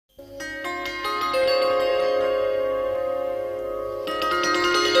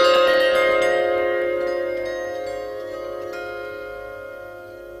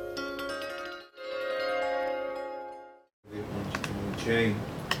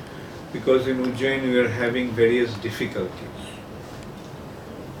because in Ujjain we were having various difficulties.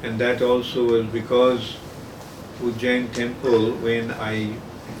 And that also was because Ujjain temple, when I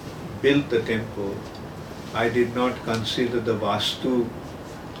built the temple, I did not consider the Vastu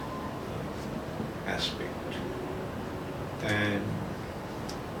aspect. And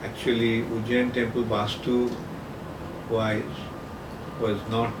actually Ujjain temple Vastu wise was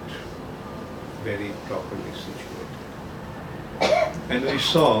not very properly situated. And we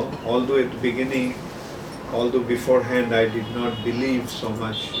saw, although at the beginning, although beforehand I did not believe so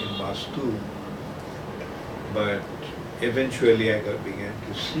much in Vastu, but eventually I began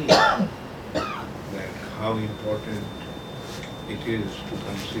to see that how important it is to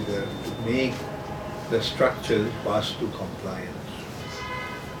consider, to make the structures Vastu compliant.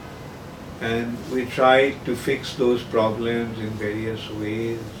 And we tried to fix those problems in various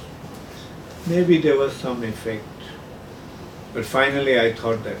ways. Maybe there was some effect, but finally I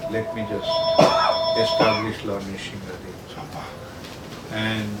thought that let me just establish Lord Nrisimha.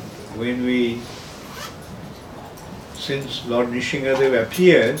 And since Lord Nrisimha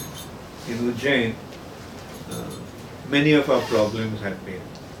appeared in Ujjain, many of our problems had been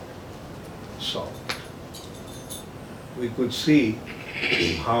solved. We could see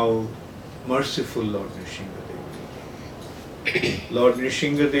how merciful Lord Nrisimha is. Lord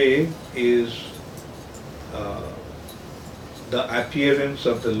Nrisimha is the appearance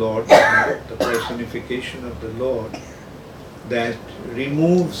of the Lord, the personification of the Lord that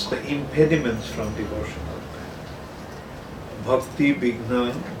removes the impediments from devotional path. Bhakti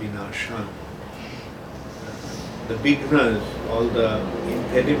Bigna Vinashan. The bignas, all the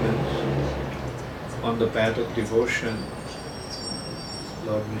impediments on the path of devotion,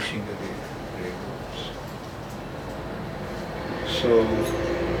 Lord Nrisimha removes. So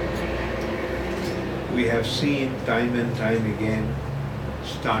we have seen time and time again,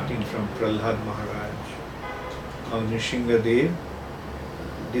 starting from Prahlad Maharaj, how Nrisimha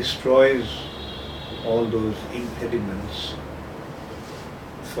destroys all those impediments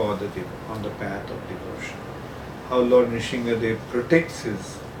on the path of devotion. How Lord Nrisimha protects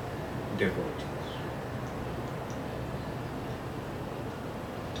his devotees.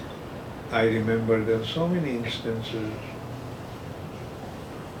 I remember there were so many instances.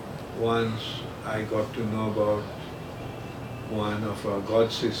 Once I got to know about one of our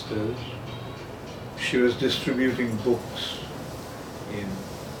god sisters. She was distributing books in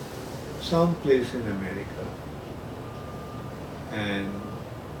some place in America. And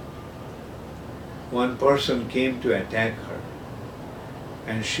one person came to attack her.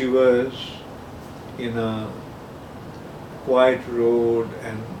 And she was in a quiet road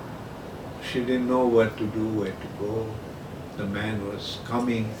and she didn't know what to do, where to go. The man was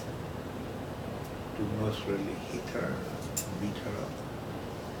coming to most really hit her, beat her up.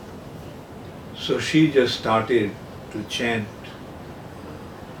 So she just started to chant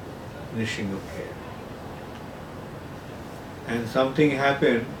Nrisimha prayer. And something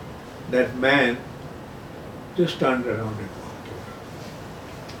happened, that man just turned around and walked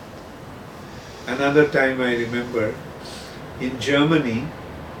away. Another time I remember, in Germany,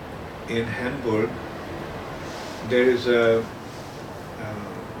 in Hamburg, there is a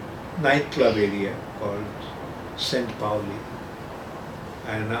nightclub area called St. Pauli,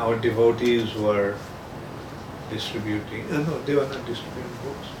 and our devotees were distributing, no, they were not distributing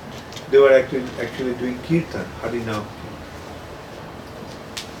books, they were actually doing kirtan, Harinam.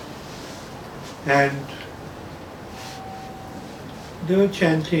 And they were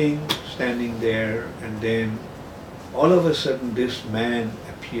chanting, standing there, and then all of a sudden this man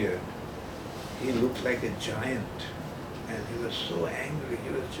appeared. He looked like a giant, and he was so angry, he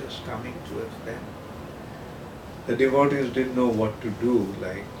was just coming towards them. The devotees didn't know what to do,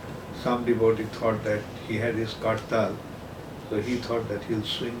 like some devotee thought that he had his kartal, so he thought that he'll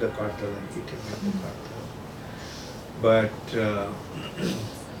swing the kartal and hit him with the kartal. But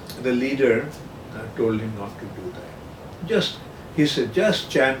the leader told him not to do that. He said, just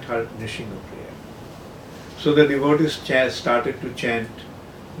chant Nrisimha prayer. So the devotees started to chant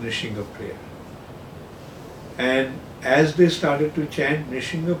Nrisimha prayer. And as they started to chant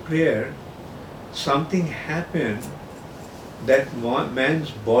Nrisimha prayer, something happened. That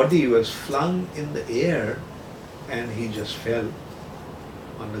man's body was flung in the air and he just fell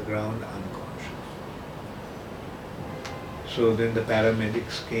on the ground unconscious. So then the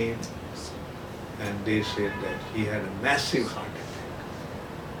paramedics came and they said that he had a massive heart attack.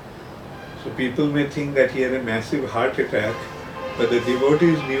 So people may think that he had a massive heart attack, but the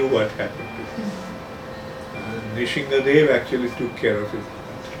devotees knew what happened to him. Nrisimha actually took care of his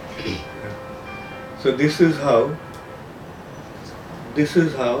heart. So this is how this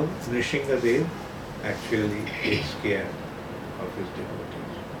is how Nrisimha actually takes care of his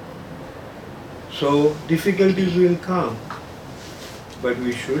devotees. So difficulties will come, but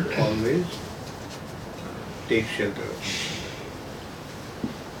we should always take shelter of Nrisimha.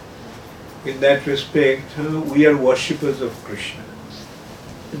 In that respect, we are worshippers of Krishna.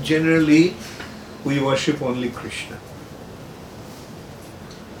 Generally, we worship only Krishna.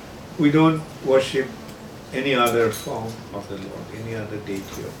 We don't worship any other form of the Lord, any other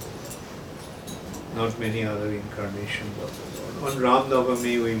deity of the Lord. Not many other incarnations of the Lord. On Ram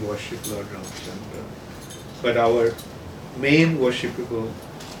Navami we worship Lord Ramchandra. But our main worshipable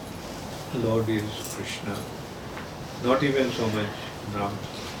Lord is Krishna. Not even so much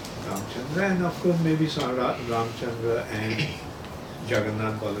Ramchandra, and of course maybe Ramchandra and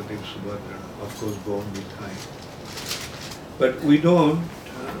Jagannath, Baladev, Subhadra, of course born with time. But we don't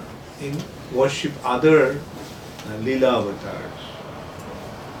worship other Leela avatars.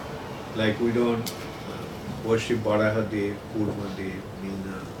 Like we don't worship Varahadev, Kurmadev,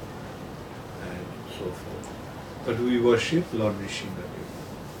 Meena, and so forth. But we worship Lord Nrisimha.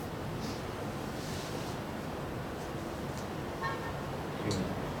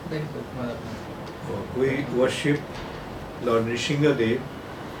 We worship Lord Nrisimha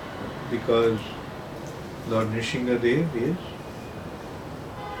because Lord Nrisimha is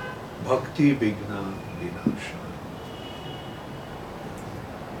Bhakti Vigna Vinasha.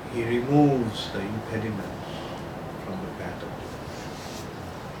 He removes the impediments from the path of devotion.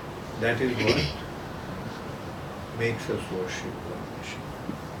 That is what makes us worship Lord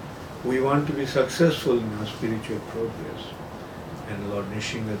Nrisimha. We want to be successful in our spiritual progress, and Lord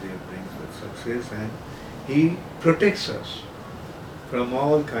Nrisimha brings that success, and He protects us from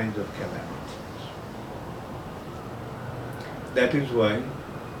all kinds of calamities. That is why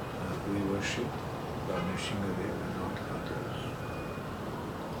we worship Lord Nrisimha and not others.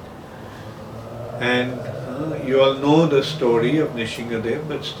 And you all know the story of Nrisimha,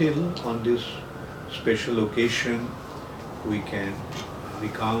 but still on this special occasion we can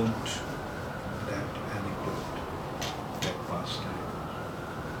recount that anecdote, that pastime.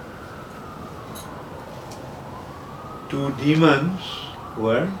 Two demons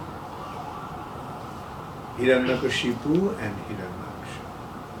were Hiranyakashipu and Hiranyaksha.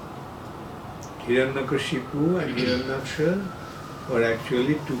 Hiranyakashipu and Hiranyaksha were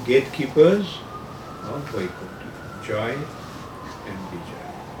actually two gatekeepers of Vaikuntha, Joy and Vijay.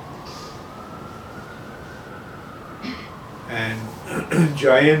 And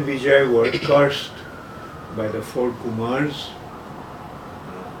Joy and Vijay were cursed by the four Kumars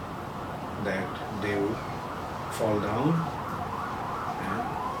that they would fall down and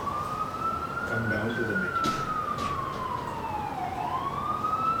come down to the material.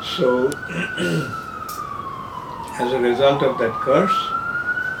 So, as a result of that curse,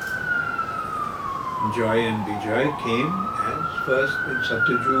 Joy and Vijay came as first in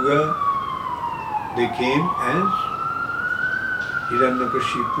Satyuga, they came as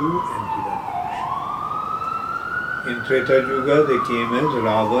Hiranyakashipu and Hiranyaksha. In Treta Yuga, they came as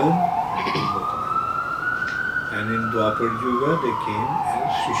Ravan and Kumbhakarna. And in Dwapar Yuga, they came as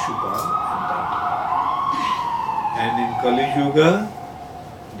Shishupal and Danta. And in Kali Yuga,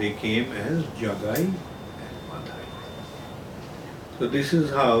 they came as Jagai and Madhai. So this is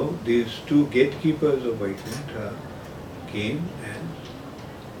how these two gatekeepers of Vaikuntha came as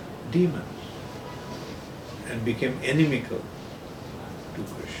demons and became inimical to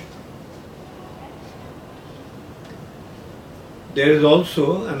Krishna. There is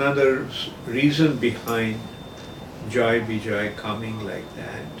also another reason behind Joy Vijay coming like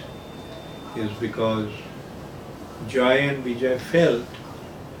that, is because Joy and Vijay felt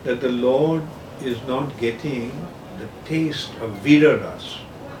that the Lord is not getting the taste of Viraras,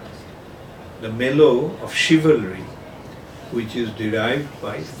 the mellow of chivalry, which is derived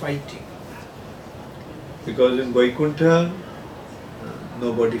by fighting. Because in Vaikuntha,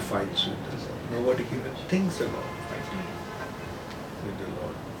 nobody fights with the Lord. Nobody even thinks about fighting with the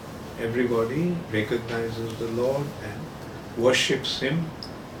Lord. Everybody recognizes the Lord and worships Him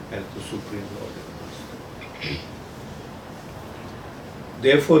as the Supreme Lord and Master.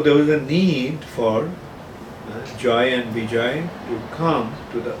 Therefore, there was a need for Joy and Vijay to come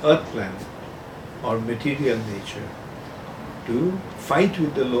to the earth planet or material nature to fight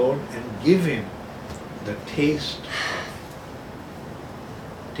with the Lord and give Him the taste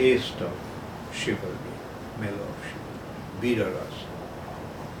of chivalry, mellow of chivalry, Viraras.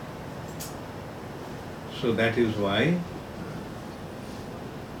 So that is why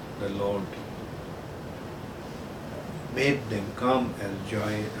the Lord made them come as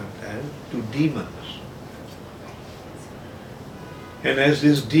Joy and as to demons. And as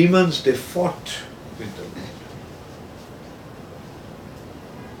these demons, they fought with the Lord.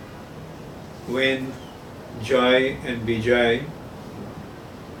 When Jai and Vijay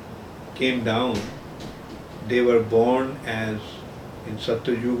came down, they were born as, in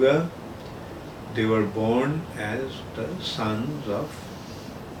Satyuga, they were born as the sons of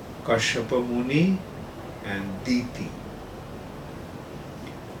Kashyapa Muni and Diti.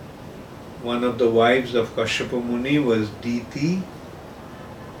 One of the wives of Kashyapa Muni was Diti,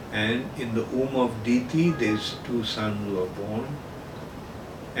 and in the womb of Diti these two sons were born.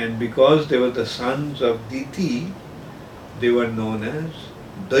 And because they were the sons of Diti, they were known as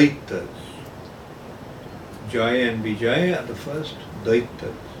Daitas. Jai and Vijay are the first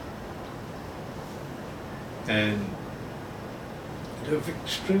Daitas. And they were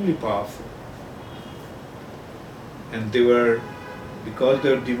extremely powerful. And they were, because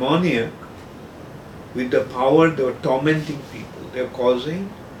they were demoniac, with the power they were tormenting people. They were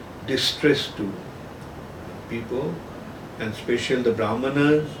causing distress to people, and especially the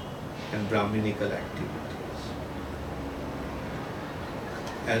Brahmanas and Brahminical activities.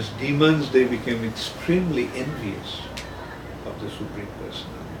 As demons, they became extremely envious of the Supreme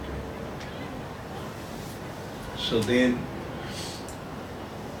Personality. So then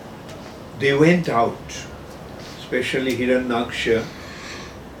they went out, especially Hiranyaksha.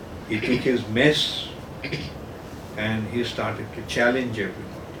 He took his mess and he started to challenge everybody.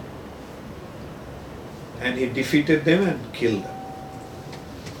 And he defeated them and killed them.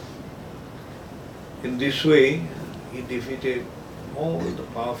 In this way, he defeated all the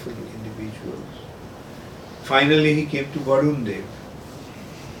powerful individuals. Finally, he came to Varun Dev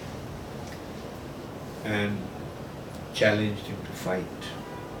and challenged him to fight.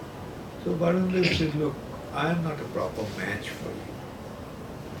 So Varun Dev said, look, I am not a proper match for you.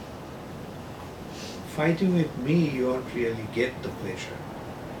 Fighting with me, you won't really get the pleasure.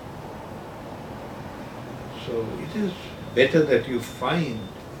 So it is better that you find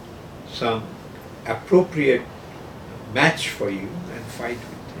some appropriate match for you and fight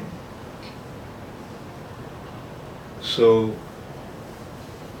with him. So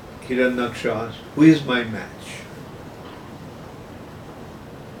Hiranyaksha asked, who is my match?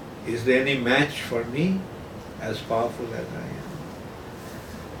 Is there any match for me as powerful as I am?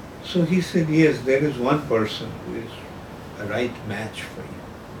 So he said, yes, there is one person who is a right match for you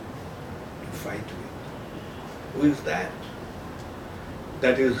to fight with. Who is that?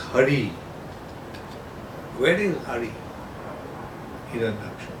 That is Hari. Where is Hari?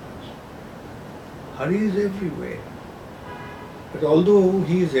 Hiranyaksha asked. Hari is everywhere. But although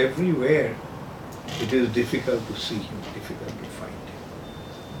he is everywhere, it is difficult to see him, difficult to find him.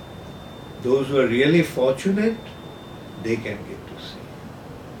 Those who are really fortunate, they can get to see him.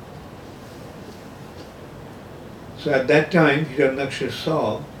 So at that time, Hiranyaksha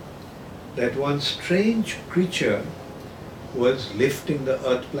saw that one strange creature was lifting the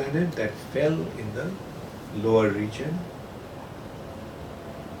earth planet that fell in the lower region,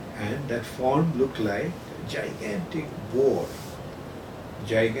 and that form looked like a gigantic boar,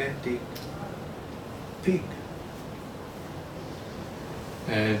 gigantic pig.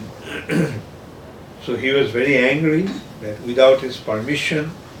 And so he was very angry that without his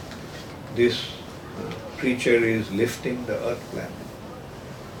permission this creature is lifting the earth planet.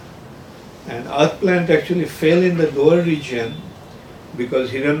 And earth planet actually fell in the lower region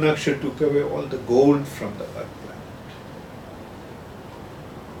because Hiranyaksha took away all the gold from the earth planet.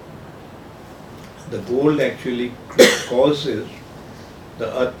 The gold actually causes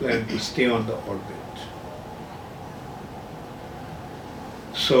the earth planet to stay on the orbit.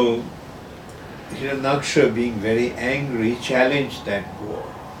 So Hiranyaksha, being very angry, challenged that boar.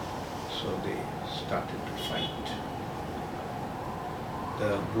 So they started to fight.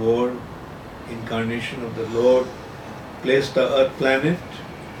 The boar, incarnation of the Lord, placed the earth planet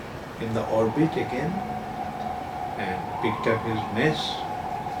in the orbit again and picked up his mess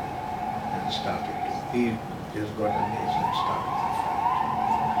and started to. He just got a mess and started to fight.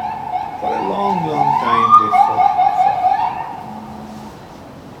 For a long, long time they fought.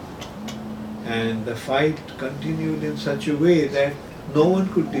 And the fight continued in such a way that no one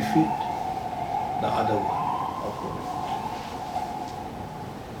could defeat the other one, opponent.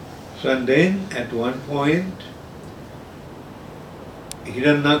 So and then at one point,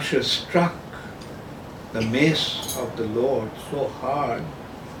 Hiranyaksha struck the mace of the Lord so hard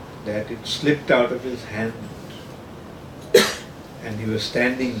that it slipped out of his hand and he was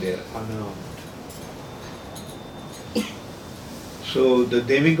standing there unarmed. So the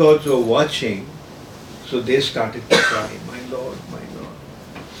demigods were watching, so they started to cry, my Lord,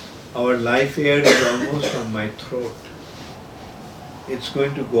 our life air is almost on my throat. it's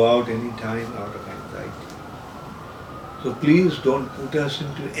going to go out any time out of anxiety. So please don't put us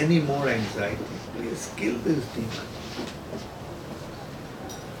into any more anxiety. Please kill this demon.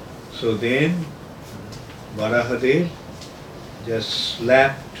 So then Varahadev just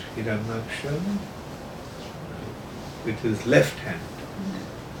slapped Hiranyaksha with his left hand.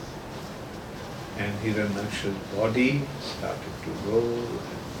 And Hiranyaksha's body started to roll and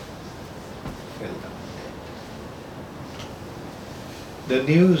fell down dead. The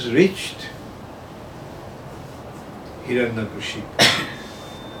news reached Hiranyakashipu.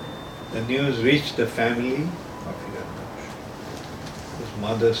 The news reached the family of Hiranyaksha. His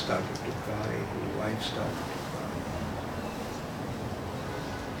mother started to cry, his wife started to cry.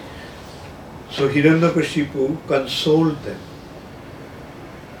 So Hiranyakashipu consoled them.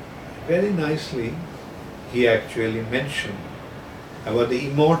 Very nicely, he actually mentioned about the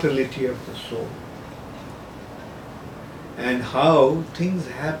immortality of the soul and how things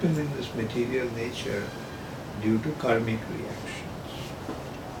happen in this material nature due to karmic reactions.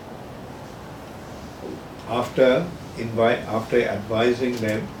 After advising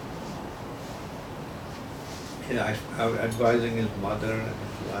them, advising his mother and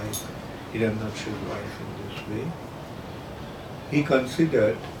his wife, Hiranyaksha's wife in this way, he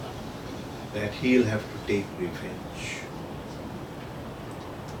considered that he'll have to take revenge.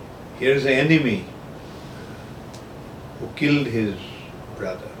 Here's an enemy who killed his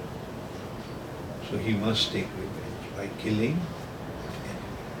brother. So he must take revenge by killing the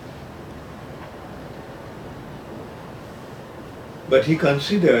enemy. But he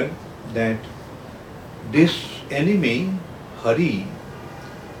considered that this enemy, Hari,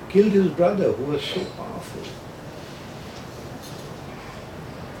 killed his brother who was so powerful.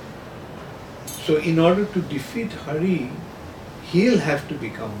 So in order to defeat Hari, he'll have to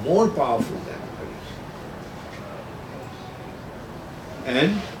become more powerful than Hari.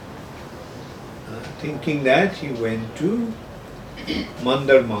 And thinking that, he went to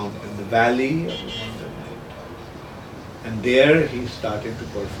Mandar Mountain, the valley of the Mandar Mountain. And there he started to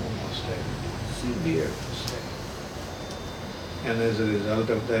perform austerity, severe austerity. And as a result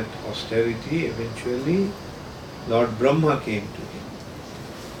of that austerity, eventually Lord Brahma came to him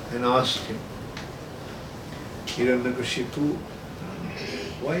and asked him, Hiranyakashipu,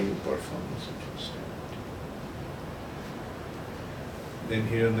 why are you performing such austerity? Then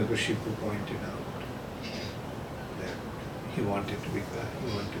Hiranyakashipu pointed out that he wanted to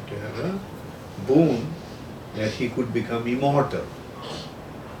have a boon that he could become immortal.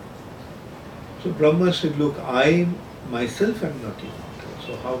 So Brahma said, look, I myself am not immortal,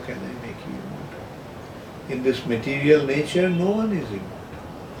 so how can I make you immortal? In this material nature, no one is immortal.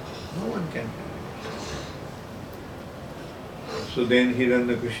 No one can be. So then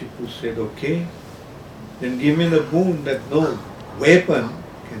Hiranyakashipu said, okay, then give me the boon that no weapon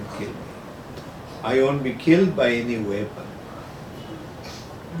can kill me. I won't be killed by any weapon.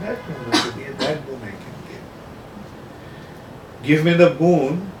 That boon I can give. Give me the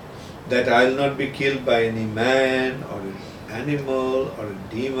boon that I will not be killed by any man or an animal or a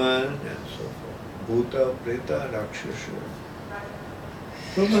demon and so forth. Bhuta, Preta, Rakshasa.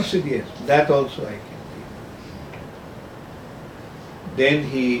 Brahma said, yes, that also I can. Then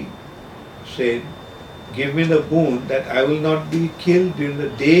he said, give me the boon that I will not be killed during the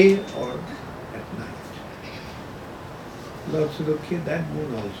day or at night. Lord said, okay, that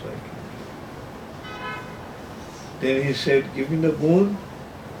boon also I can give. Then he said, give me the boon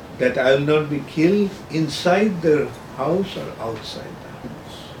that I will not be killed inside the house or outside the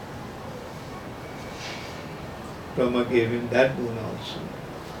house. Brahma gave him that boon also.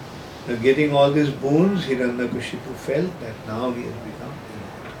 Now getting all these boons, Hiranyakashipu felt that now he has become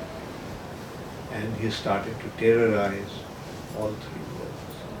immortal. And he started to terrorize all three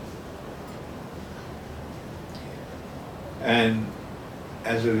worlds. And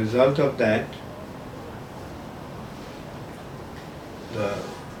as a result of that,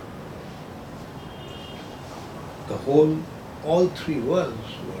 all three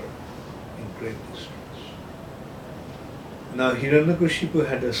worlds were in great distress. Now Hiranyakashipu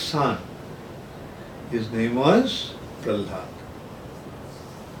had a son. His name was Prahlad.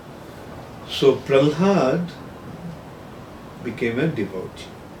 So Prahlad became a devotee.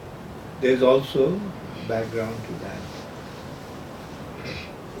 There is also background to that.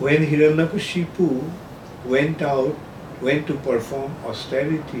 When Hiranyakashipu went to perform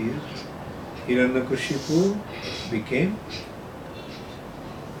austerities, Hiranyakashipu became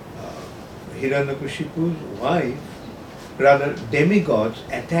Hiranyakashipu's wife. Rather, demigods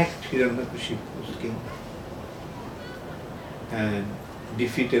attacked Hiranyakashipu's kingdom and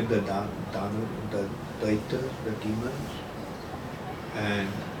defeated the Daityas, the demons, And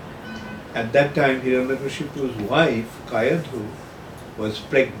at that time, Hiranyakashipu's wife, Kayadhu, was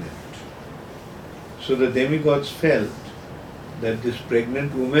pregnant. So the demigods felt that this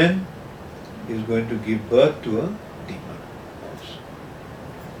pregnant woman is going to give birth to a demon also.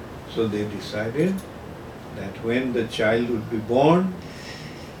 So they decided that when the child would be born,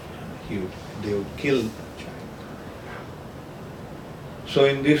 they would kill the child. So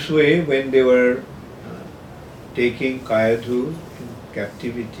in this way, when they were taking Kayadhu in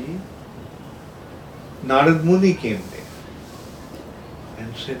captivity, Narad Muni came there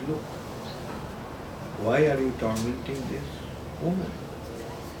and said, look, why are you tormenting this woman?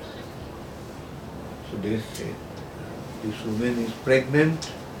 So they said, this woman is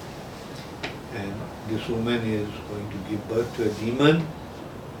pregnant and this woman is going to give birth to a demon.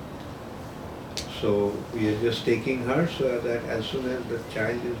 So we are just taking her so that as soon as the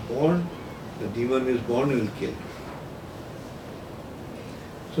child is born, the demon is born, we will kill her.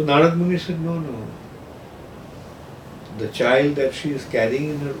 So Narad Muni said, no. The child that she is carrying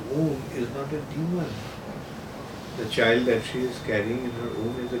in her womb is not a demon. The child that she is carrying in her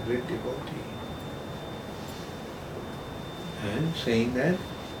womb is a great devotee. And saying that,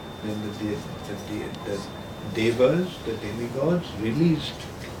 then the devas, the demigods, released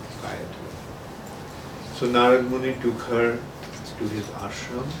Kayadhu. So Narad Muni took her to his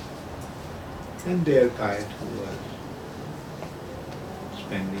ashram, and there Kayadhu was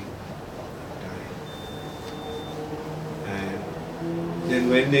spending time. And then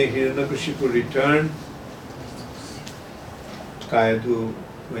when Hiranyakashipu returned, Kayadhu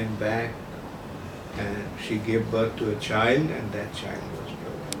went back and she gave birth to a child, and that child was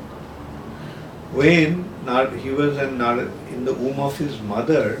broken. When he was in the womb of his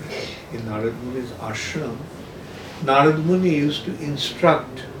mother, in Narad Muni's ashram, Narad Muni used to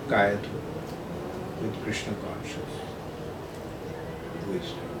instruct Kayadhu with Krishna consciousness,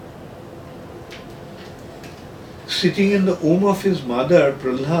 wisdom. Sitting in the womb of his mother,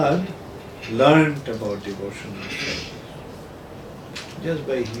 Prahlad learnt about devotional service. Just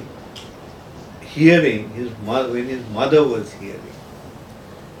by hearing when his mother was hearing.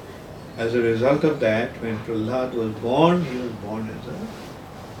 As a result of that, when Prahlad was born, he was born as a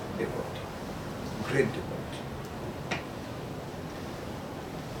devotee, great devotee.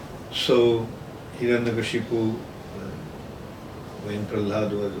 So Hiranyakashipu, when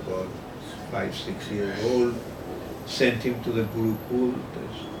Prahlad was about 5-6 years old, sent him to the Gurukul, the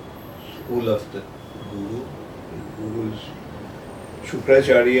school of the Guru. The Guru's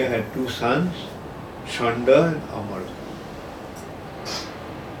Shukracharya had two sons, Shanda and Amar.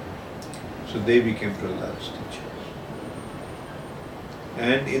 So they became Prahlad's teachers.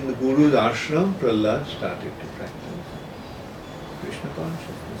 And in the Guru's ashram, Prahlad started to practice Krishna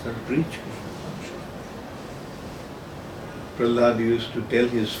consciousness and preach Krishna consciousness. Prahlad used to tell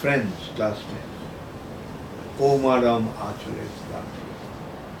his friends, classmates, Komaram Acharet Bhakti,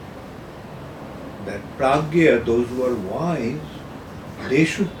 that Pragya, those who are wise, they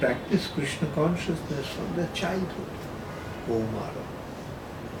should practice Krishna consciousness from their childhood. Komaram.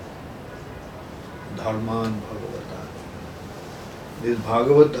 Dharman Bhagavata. This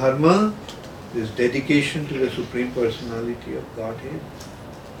Bhagavad Dharma, this dedication to the Supreme Personality of Godhead,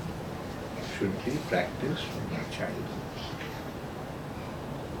 should be practiced from our childhood.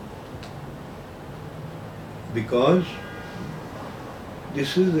 Because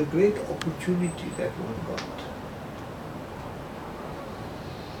this is a great opportunity that one got.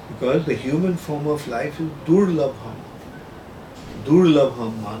 Because the human form of life is durlabham.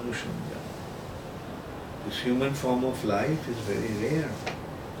 Durlabham manusham. This human form of life is very rare.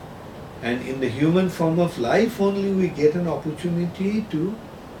 And in the human form of life only we get an opportunity to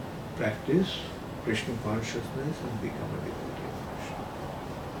practice Krishna consciousness and become a devotee of Krishna.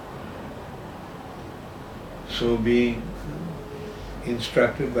 So being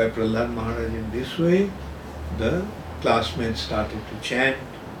instructed by Prahlad Maharaj in this way, the classmates started to chant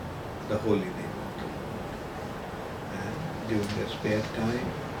the holy name of the Lord. And during their spare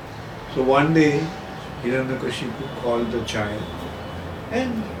time. So one day, Hiranyakashipu called the child,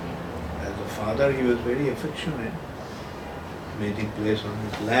 and as a father he was very affectionate, made him place on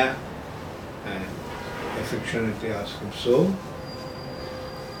his lap and affectionately asked him, so,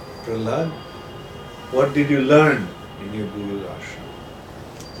 Prahlad, what did you learn in your Guru's ashram?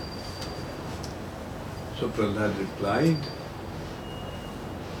 So Prahlad replied,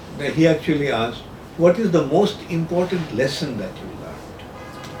 that he actually asked, what is the most important lesson that you learned?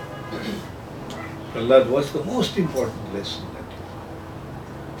 Prahlad, what's the most important lesson that you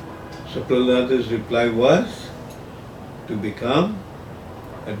learned? So Prahlad's reply was to become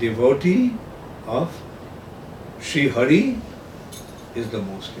a devotee of Sri Hari is the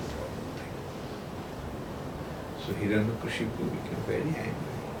most important thing. So Hiranyakashipu became very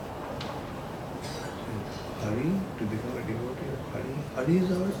angry. And Hari, to become a devotee of Hari, Hari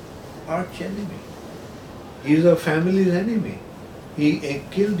is our arch enemy. He is our family's enemy. He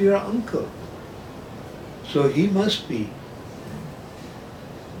killed your uncle. So he must be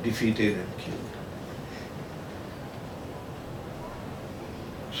defeated and killed.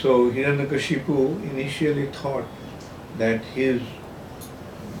 So Hiranyakashipu initially thought that his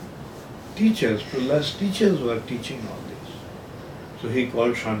teachers, Prahlad's teachers, were teaching all this. So he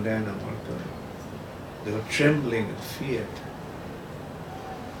called Shandaya and Amarta. They were trembling with fear.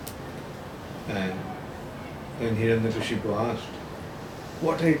 And then Hiranyakashipu asked,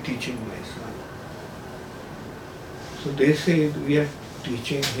 "What are you teaching my son?" So they said, "We are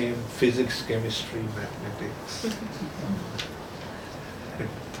teaching him physics, chemistry, mathematics,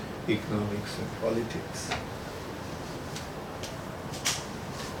 economics and politics."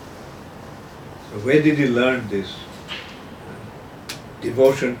 So where did he learn this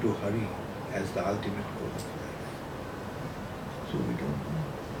devotion to Hari as the ultimate goal of life? So we don't know.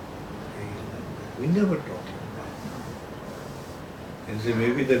 We never taught him that. And say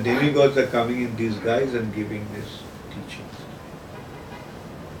maybe the demigods are coming in disguise and giving this teachings.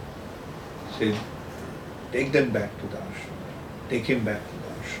 Say, take them back to the ashram. Take him back to the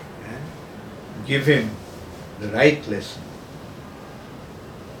ashram and give him the right lesson.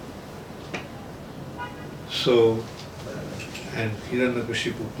 So, and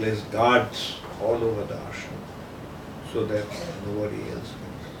Hiranyakashipu placed guards all over the ashram so that nobody else can.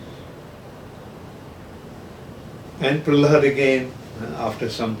 And Prahlad again, after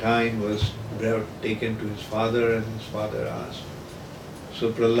some time, was taken to his father, and his father asked, "So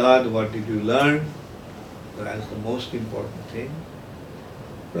Prahlad, what did you learn as the most important thing?"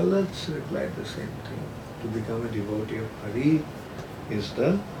 Prahlad replied the same thing. To become a devotee of Hari is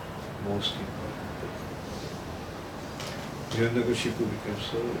the most important thing. Hiranyakashipu became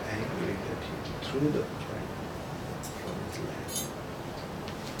so angry that he threw the child from his land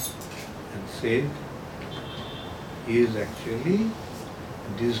and said, "He is actually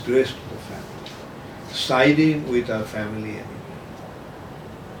a disgrace to the family, siding with our family enemy."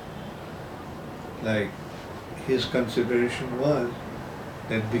 Like, his consideration was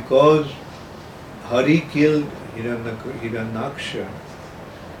that because Hari killed Hiranyaksha,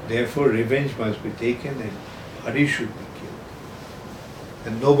 therefore revenge must be taken and Hari should be killed.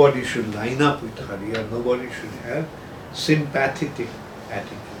 And nobody should line up with Hari, or nobody should have sympathetic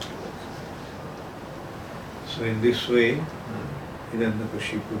attitude towards him. So in this way,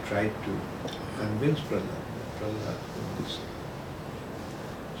 Hiranyakashipu tried to convince Prahlad that Prahlad would listen.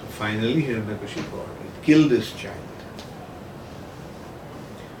 So finally Hiranyakashipu ordered, "Kill this child."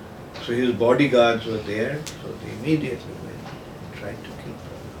 So his bodyguards were there, so they immediately went and tried to kill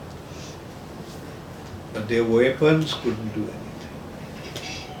Prahlad. But their weapons couldn't do anything.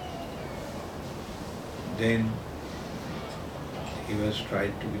 Then he was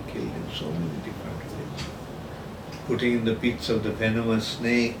tried to be killed in so many different ways. Putting in the pits of the venomous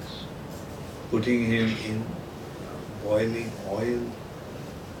snakes, putting him in boiling oil,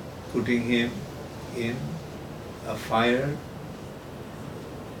 putting him in a fire,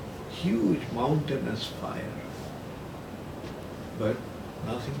 huge mountainous fire. But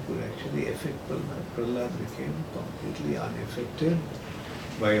nothing could actually affect Prahlad. Prahlad became completely unaffected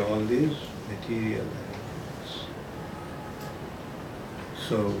by all these material arrangements.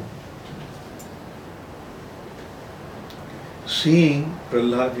 So, seeing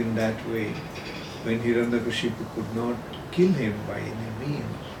Prahlad in that way, when Hiranyakashipu could not kill him by any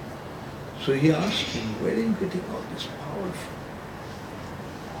means, so he asked him, "Where are you getting all this power from?"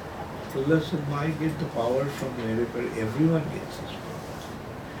 Prahlad said, "I get the power from wherever everyone gets his power.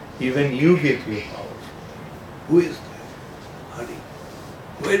 Even you get your power from. Who is that? Hari.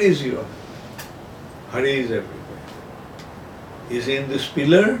 Where is your Hari? Hari is everywhere. Is he in this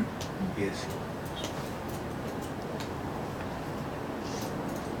pillar? Yes, he is.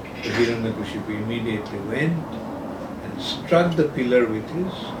 So Hiranyakashipu immediately went and struck the pillar with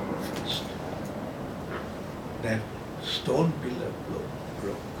his fist. That stone pillar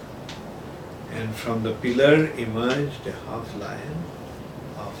broke. And from the pillar emerged a half lion.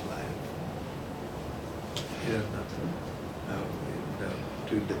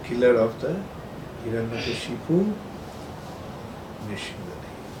 To the killer of the Hiranyakashipu, Nrisimha.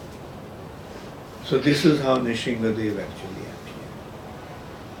 So this is how Nrisimha actually appeared.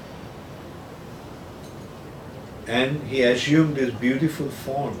 And he assumed this beautiful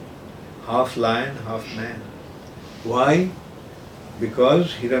form, half lion, half man. Why?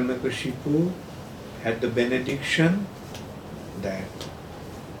 Because Hiranyakashipu had the benediction that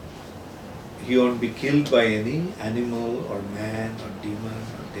he won't be killed by any animal or man or demon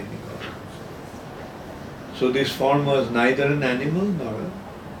or demigod. So this form was neither an animal nor a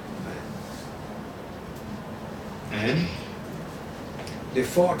man. And they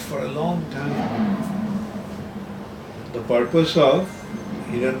fought for a long time. The purpose of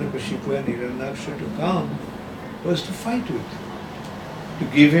Hiranyakashipu and Hiranyaksha to come was to fight with him, to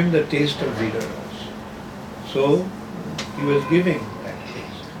give him the taste of Viraras. So he was giving that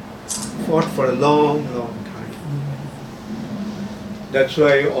taste. Fought for a long, long time. That's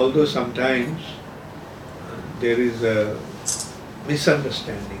why, although sometimes there is a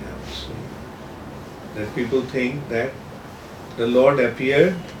misunderstanding, I would say, that people think that the Lord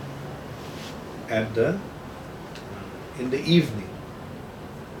appeared in the evening.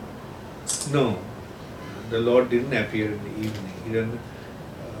 No, the Lord didn't appear in the evening.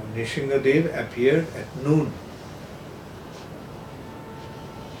 Nrisimha appeared at noon.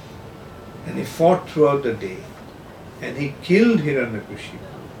 And he fought throughout the day. And he killed Hiranyakashipu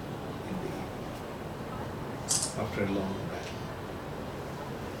in the evening, after a long battle.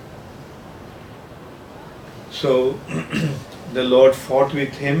 So the Lord fought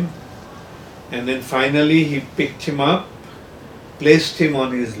with him, and then finally he picked him up, placed him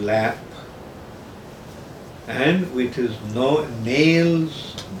on his lap, and with his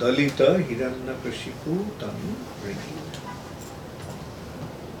nails, Dalita Hiranyakashipu Tanu revealed.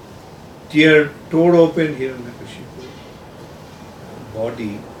 Tore open Hiranyakashipu's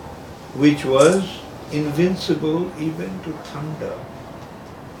body, which was invincible even to thunder.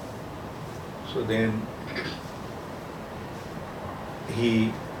 So then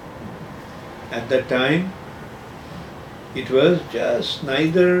at that time, it was just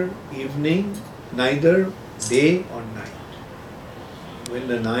neither evening, neither day or night. When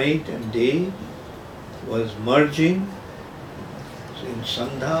the night and day was merging in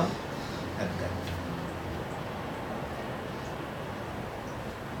Sandha at that time.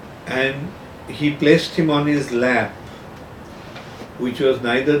 And he placed him on his lap, which was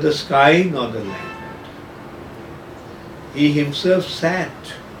neither the sky nor the land. He himself sat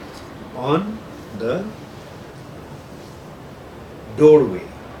on the doorway,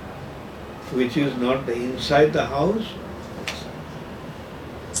 which is not the inside the house.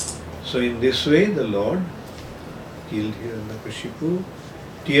 So in this way the Lord killed Hiranyakashipu,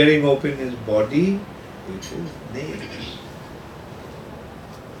 tearing open his body with his nails.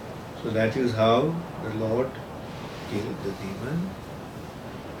 So that is how the Lord killed the demon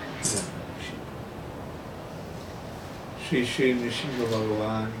Hiranyakashipu. Shri Nrisimha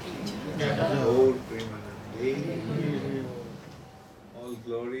Bhagavan ki Jai.